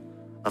view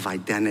of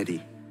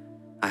identity.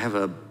 I have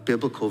a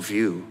biblical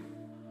view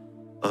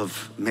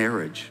of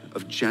marriage,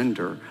 of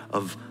gender,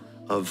 of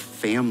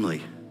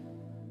family.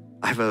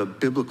 I have a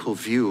biblical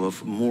view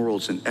of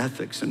morals and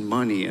ethics and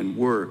money and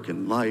work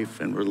and life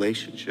and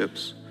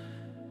relationships.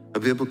 A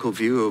biblical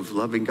view of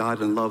loving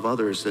God and love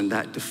others, and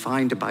that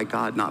defined by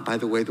God, not by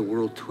the way the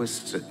world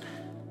twists it.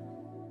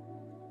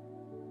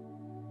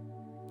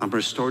 I'm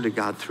restored to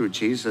God through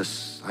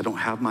Jesus. I don't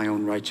have my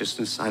own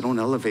righteousness. I don't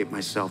elevate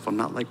myself. I'm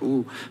not like,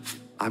 ooh,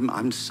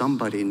 I'm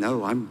somebody.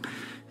 No, I'm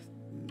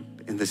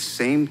in the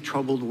same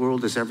troubled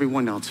world as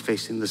everyone else,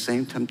 facing the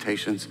same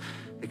temptations,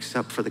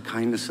 except for the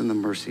kindness and the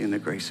mercy and the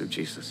grace of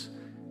Jesus.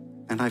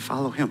 And I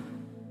follow him.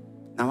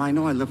 Now I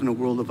know I live in a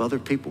world of other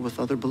people with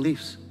other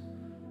beliefs.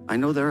 I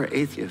know there are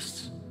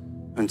atheists.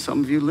 And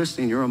some of you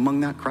listening, you're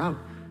among that crowd.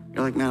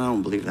 You're like, man, I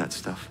don't believe that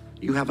stuff.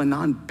 You have a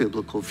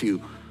non-biblical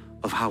view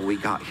of how we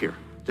got here.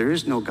 There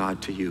is no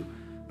God to you.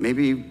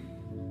 Maybe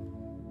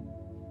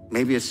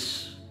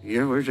it's,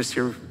 we're just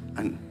here,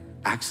 an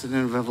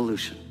accident of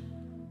evolution.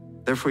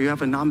 Therefore, you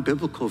have a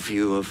non-biblical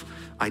view of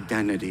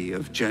identity,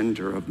 of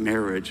gender, of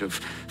marriage, of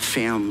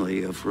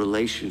family, of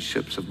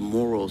relationships, of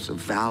morals, of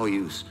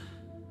values.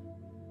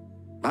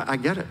 I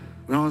get it.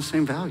 We don't have the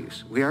same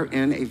values. We are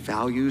in a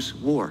values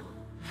war.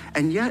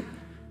 And yet,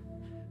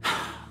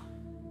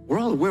 we're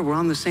all aware we're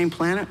on the same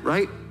planet,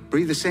 right?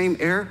 Breathe the same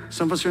air.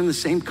 Some of us are in the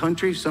same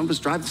country. Some of us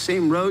drive the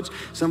same roads.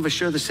 Some of us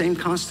share the same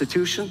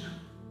constitution.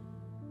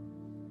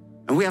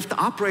 And we have to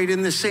operate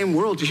in the same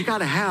world. You got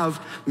to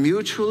have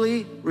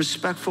mutually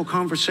respectful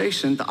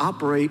conversation to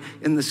operate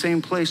in the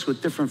same place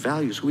with different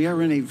values. We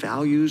are in a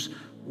values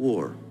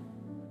war.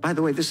 By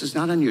the way, this is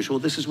not unusual.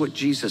 This is what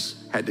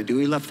Jesus had to do.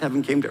 He left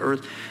heaven, came to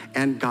earth,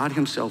 and God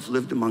himself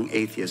lived among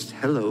atheists.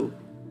 Hello.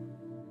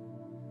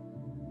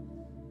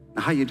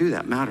 Now, how you do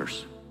that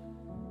matters.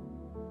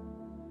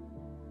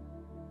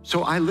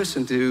 So I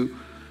listen to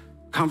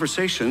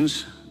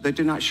conversations that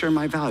do not share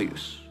my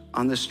values.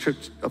 On this trip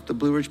up the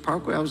Blue Ridge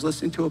Parkway, I was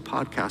listening to a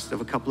podcast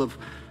of a couple of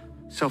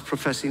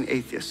self-professing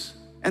atheists,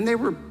 and they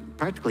were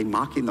practically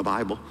mocking the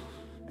Bible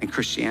and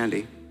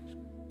Christianity.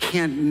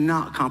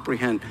 Cannot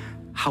comprehend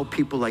how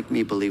people like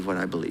me believe what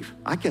I believe.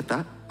 I get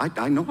that.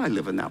 I know I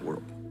live in that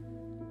world.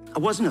 I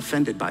wasn't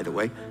offended, by the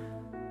way.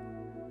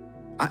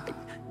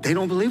 They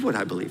don't believe what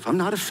I believe. I'm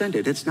not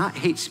offended. It's not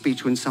hate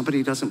speech when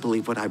somebody doesn't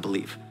believe what I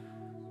believe.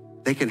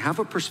 They can have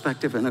a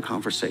perspective and a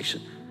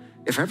conversation.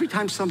 If every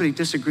time somebody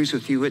disagrees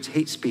with you, it's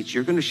hate speech,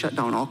 you're gonna shut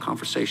down all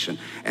conversation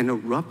and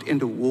erupt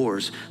into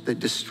wars that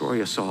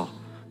destroy us all.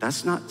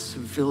 That's not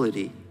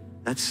civility,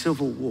 that's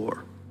civil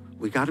war.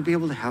 We gotta be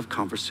able to have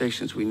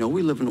conversations. We know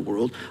we live in a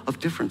world of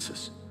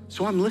differences.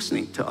 So I'm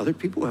listening to other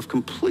people who have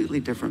completely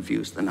different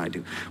views than I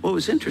do. What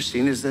was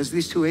interesting is as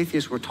these two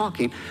atheists were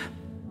talking,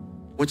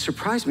 what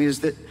surprised me is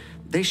that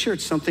they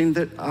shared something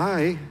that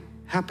I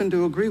happen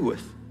to agree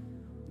with,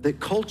 that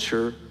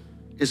culture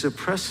is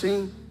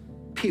oppressing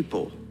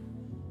people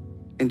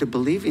into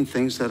believing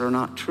things that are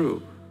not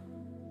true,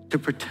 to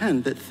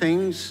pretend that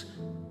things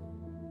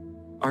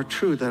are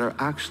true that are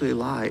actually a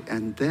lie,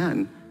 and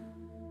then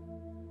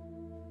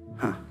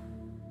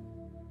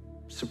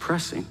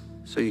suppressing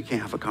so you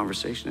can't have a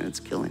conversation, and it's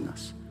killing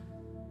us.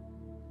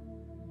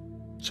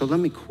 So let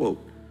me quote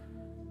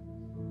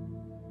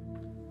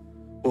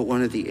what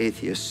one of the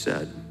atheists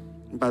said.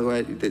 And by the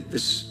way,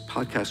 this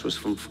podcast was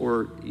from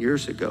 4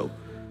 years ago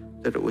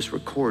that it was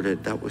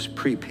recorded. That was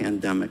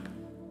pre-pandemic.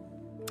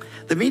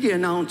 The media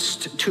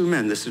announced two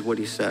men. This is what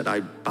he said. I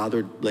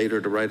bothered later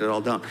to write it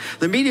all down.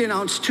 The media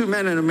announced two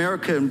men in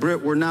America and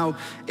Brit were now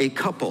a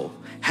couple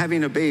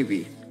having a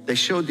baby. They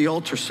showed the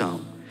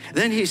ultrasound.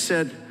 Then he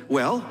said,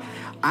 well,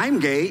 I'm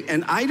gay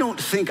and I don't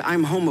think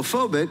I'm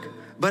homophobic,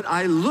 but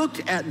I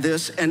looked at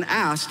this and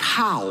asked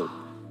how.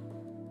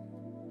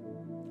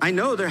 I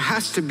know there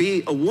has to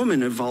be a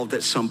woman involved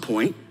at some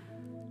point.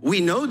 We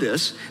know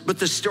this, but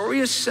the story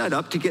is set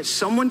up to get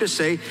someone to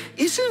say,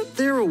 isn't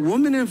there a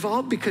woman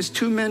involved because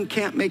two men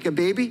can't make a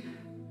baby?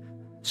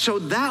 So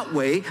that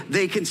way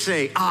they can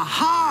say,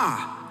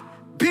 aha,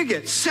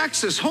 bigot,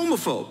 sexist,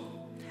 homophobe.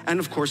 And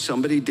of course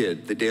somebody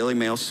did. The Daily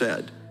Mail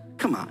said,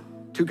 come on,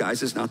 two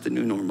guys is not the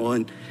new normal.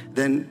 And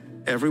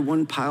then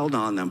everyone piled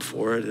on them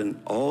for it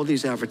and all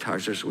these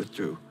advertisers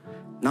withdrew.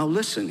 Now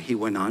listen, he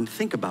went on,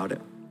 think about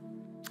it.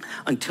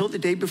 Until the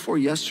day before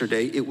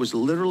yesterday, it was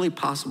literally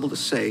possible to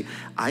say,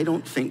 I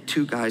don't think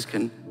two guys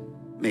can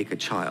make a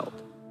child.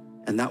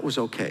 And that was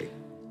okay.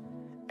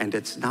 And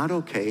it's not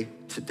okay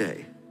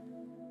today.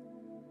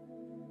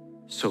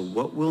 So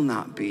what will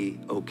not be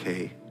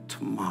okay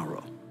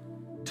tomorrow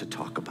to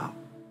talk about?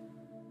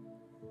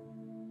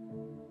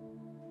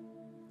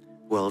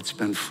 Well, it's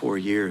been 4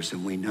 years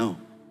and we know.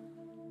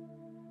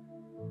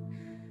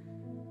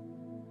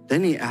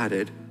 Then he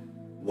added,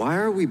 Why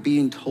are we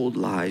being told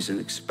lies and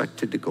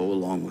expected to go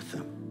along with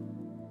them?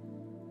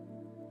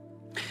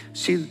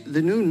 See,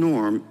 the new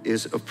norm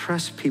is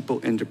oppress people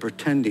into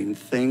pretending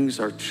things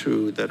are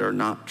true that are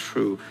not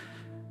true,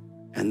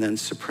 and then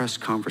suppress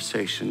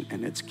conversation,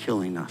 and it's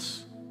killing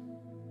us.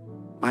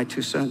 My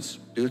 2 cents,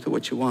 do with it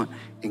what you want.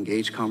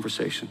 Engage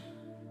conversation.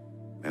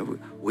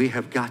 We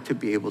have got to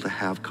be able to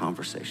have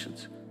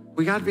conversations.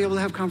 We got to be able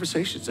to have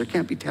conversations. There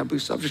can't be taboo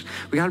subjects.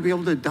 We got to be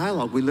able to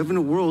dialogue. We live in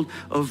a world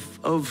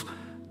of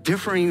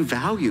differing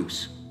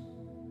values.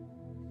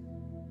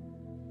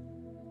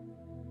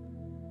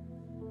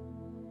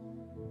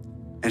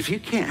 And if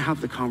you can't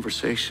have the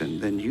conversation,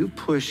 then you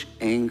push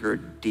anger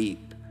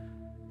deep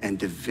and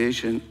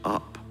division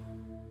up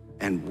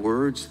and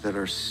words that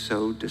are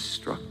so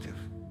destructive.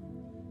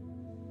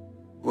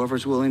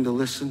 Whoever's willing to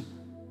listen,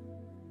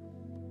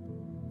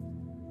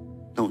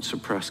 don't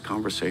suppress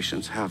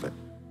conversations, have it.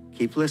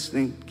 Keep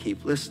listening,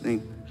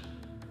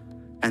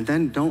 and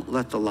then don't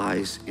let the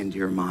lies into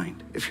your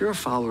mind. If you're a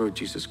follower of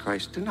Jesus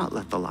Christ, do not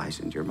let the lies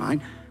into your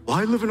mind. Well,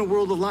 I live in a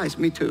world of lies,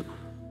 me too.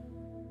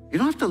 You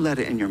don't have to let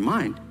it in your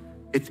mind.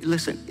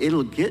 Listen,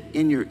 it'll get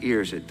in your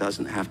ears, it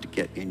doesn't have to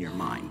get in your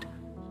mind.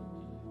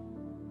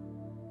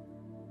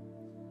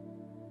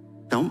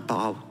 Don't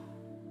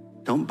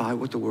buy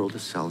what the world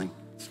is selling.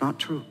 It's not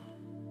true.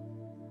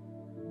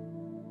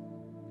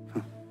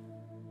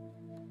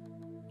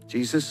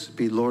 Jesus,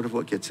 be Lord of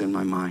what gets in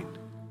my mind.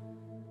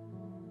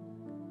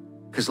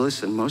 Because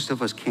listen, most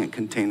of us can't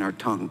contain our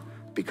tongue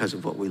because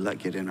of what we let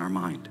get in our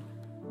mind.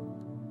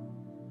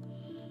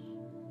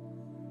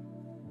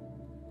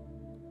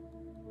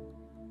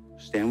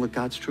 Stand with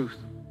God's truth.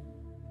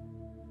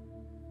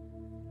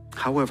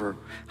 However,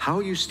 how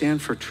you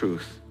stand for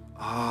truth,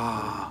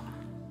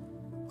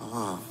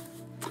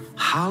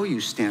 how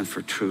you stand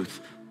for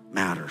truth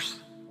matters.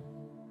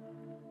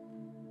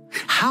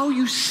 How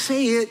you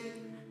say it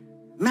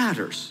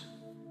matters.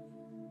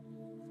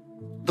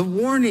 The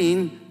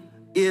warning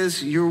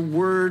is your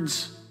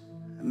words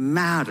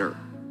matter.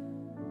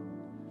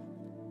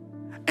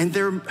 And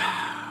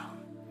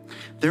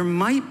there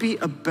might be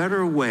a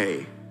better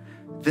way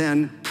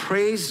than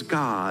praise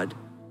God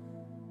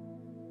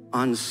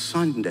on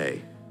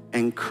Sunday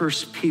and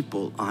curse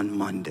people on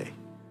Monday.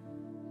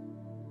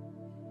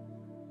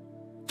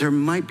 There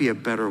might be a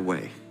better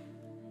way.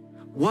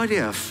 What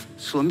if,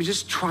 so let me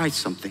just try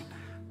something.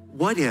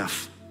 What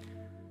if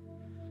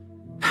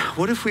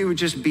we would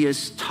just be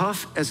as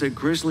tough as a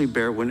grizzly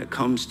bear when it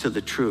comes to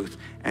the truth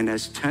and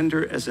as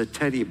tender as a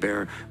teddy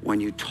bear when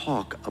you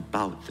talk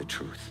about the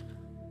truth?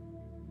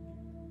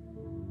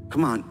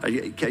 Come on, are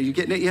you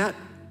getting it yet?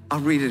 I'll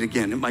read it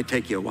again, it might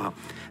take you a while.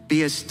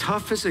 Be as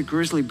tough as a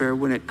grizzly bear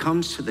when it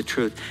comes to the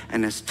truth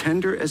and as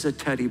tender as a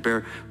teddy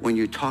bear when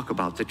you talk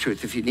about the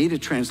truth. If you need a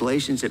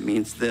translation, it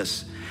means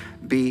this: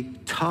 be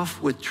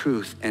tough with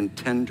truth and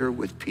tender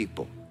with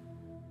people.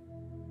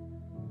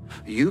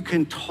 You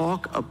can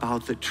talk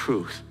about the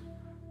truth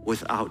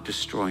without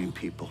destroying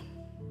people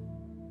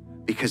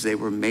because they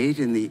were made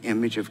in the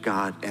image of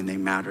God and they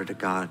matter to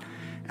God.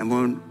 And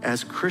when,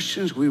 as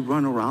Christians, we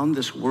run around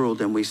this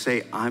world and we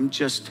say, I'm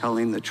just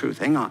telling the truth.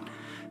 Hang on.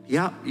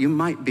 Yeah, you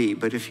might be,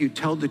 but if you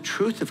tell the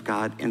truth of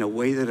God in a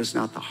way that is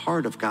not the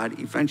heart of God,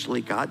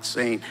 eventually God's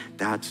saying,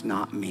 that's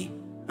not me.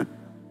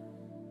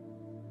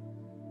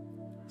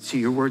 See,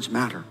 your words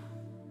matter.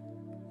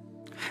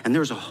 And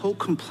there's a whole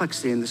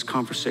complexity in this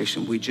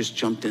conversation we just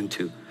jumped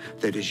into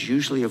that is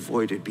usually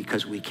avoided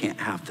because we can't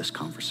have this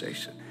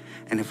conversation.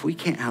 And if we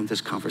can't have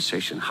this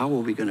conversation, how are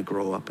we going to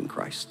grow up in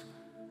Christ?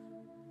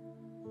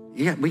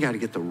 We got to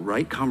get the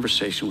right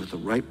conversation with the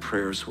right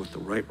prayers, with the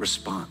right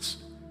response,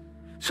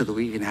 so that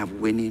we can have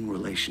winning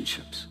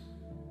relationships.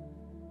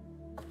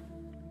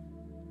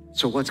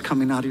 So what's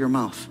coming out of your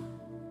mouth?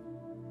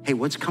 Hey,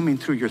 what's coming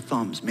through your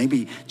thumbs?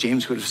 Maybe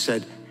James would have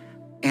said,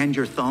 and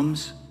your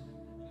thumbs?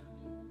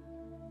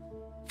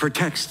 For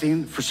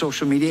texting, for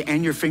social media,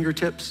 and your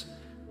fingertips?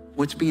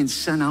 What's being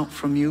sent out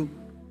from you?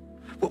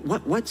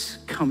 What's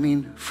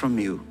coming from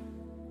you?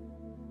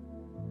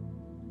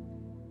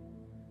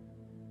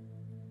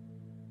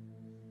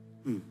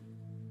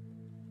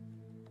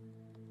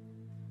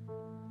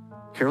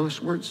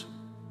 Careless words?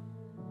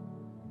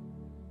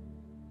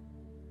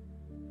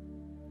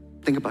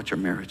 Think about your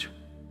marriage,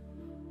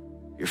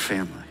 your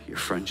family, your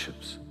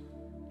friendships,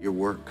 your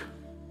work.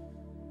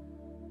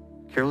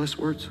 Careless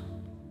words?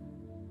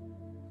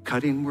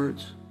 Cutting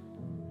words?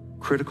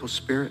 Critical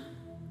spirit?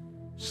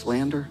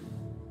 Slander?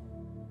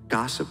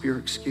 Gossip you're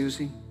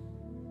excusing?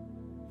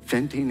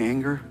 Venting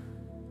anger?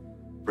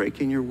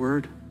 Breaking your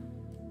word?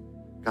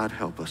 God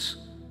help us.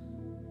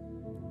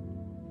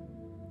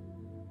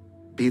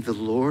 Be the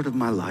Lord of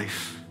my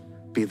life,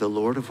 be the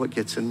Lord of what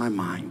gets in my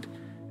mind,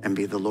 and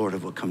be the Lord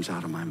of what comes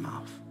out of my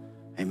mouth.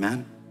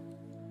 Amen?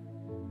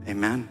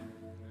 Amen?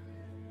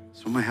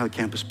 So my Highland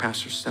Campus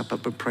pastors step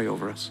up and pray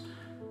over us.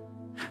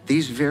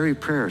 These very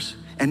prayers,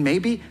 and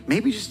maybe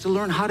just to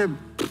learn how to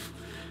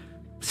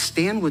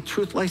stand with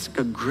truth like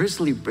a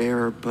grizzly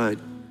bear, but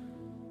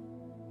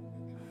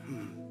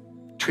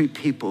treat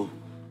people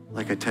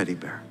like a teddy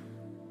bear.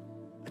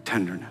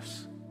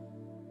 tenderness.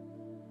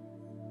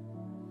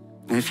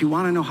 And if you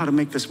want to know how to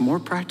make this more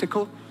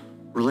practical,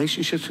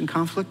 relationships and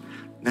conflict,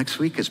 next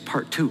week is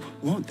part 2.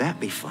 Won't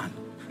that be fun?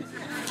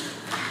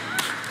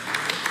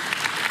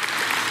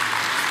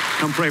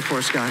 Come pray for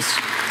us, guys.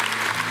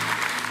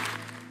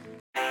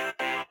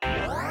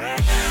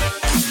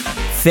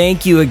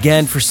 Thank you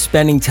again for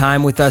spending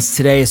time with us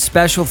today. A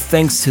special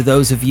thanks to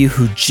those of you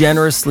who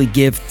generously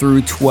give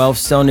through 12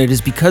 Stone. It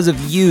is because of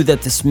you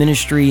that this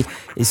ministry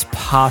is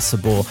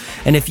possible.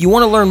 And if you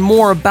want to learn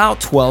more about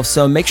 12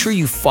 Stone, make sure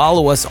you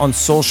follow us on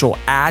social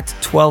at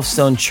 12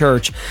 Stone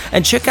Church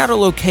and check out a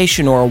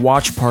location or a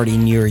watch party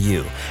near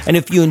you. And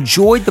if you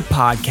enjoyed the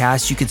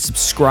podcast, you could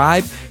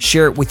subscribe,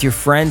 share it with your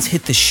friends,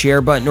 hit the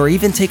share button, or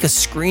even take a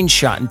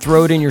screenshot and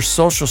throw it in your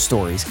social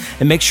stories.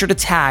 And make sure to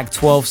tag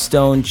 12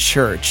 Stone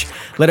Church.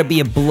 Let it be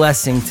a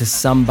blessing to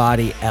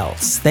somebody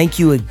else. Thank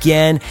you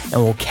again,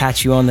 and we'll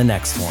catch you on the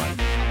next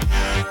one.